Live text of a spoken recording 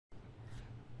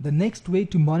The next way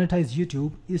to monetize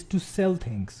YouTube is to sell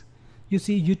things. You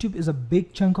see, YouTube is a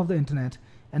big chunk of the internet,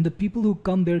 and the people who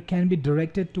come there can be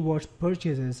directed towards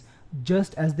purchases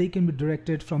just as they can be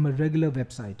directed from a regular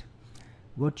website.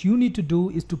 What you need to do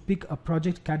is to pick a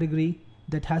project category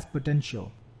that has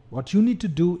potential.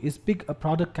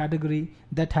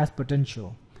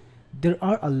 There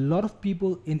are a lot of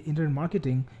people in internet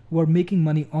marketing who are making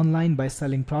money online by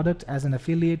selling products as an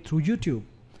affiliate through YouTube.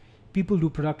 People do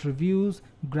product reviews,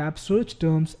 grab search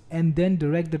terms, and then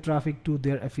direct the traffic to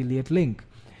their affiliate link.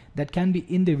 That can be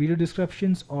in their video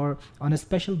descriptions or on a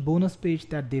special bonus page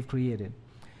that they've created.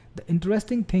 The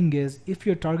interesting thing is, if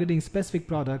you're targeting specific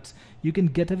products, you can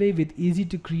get away with easy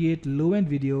to create low-end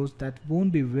videos that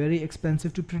won't be very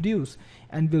expensive to produce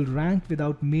and will rank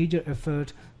without major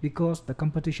effort because the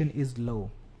competition is low.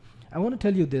 I want to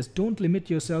tell you this, don't limit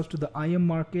yourself to the IM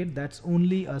market. That's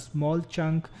only a small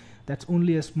chunk, that's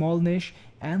only a small niche,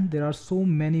 and there are so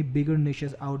many bigger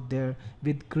niches out there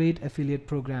with great affiliate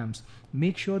programs.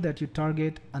 Make sure that you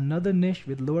target another niche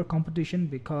with lower competition,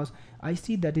 because I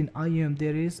see that in IM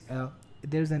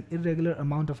there's an irregular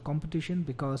amount of competition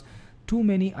because too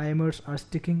many IMers are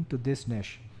sticking to this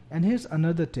niche. And here's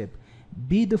another tip.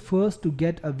 Be the first to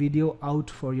get a video out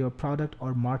for your product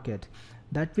or market.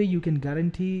 That way you can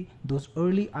guarantee those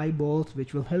early eyeballs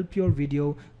which will help your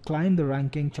video climb the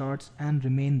ranking charts and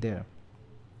remain there.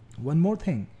 One more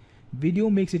thing, video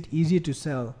makes it easier to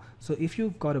sell. So if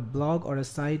you've got a blog or a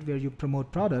site where you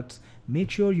promote products,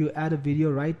 make sure you add a video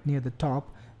right near the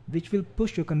top, which will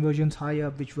push your conversions higher,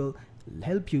 which will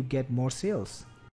help you get more sales.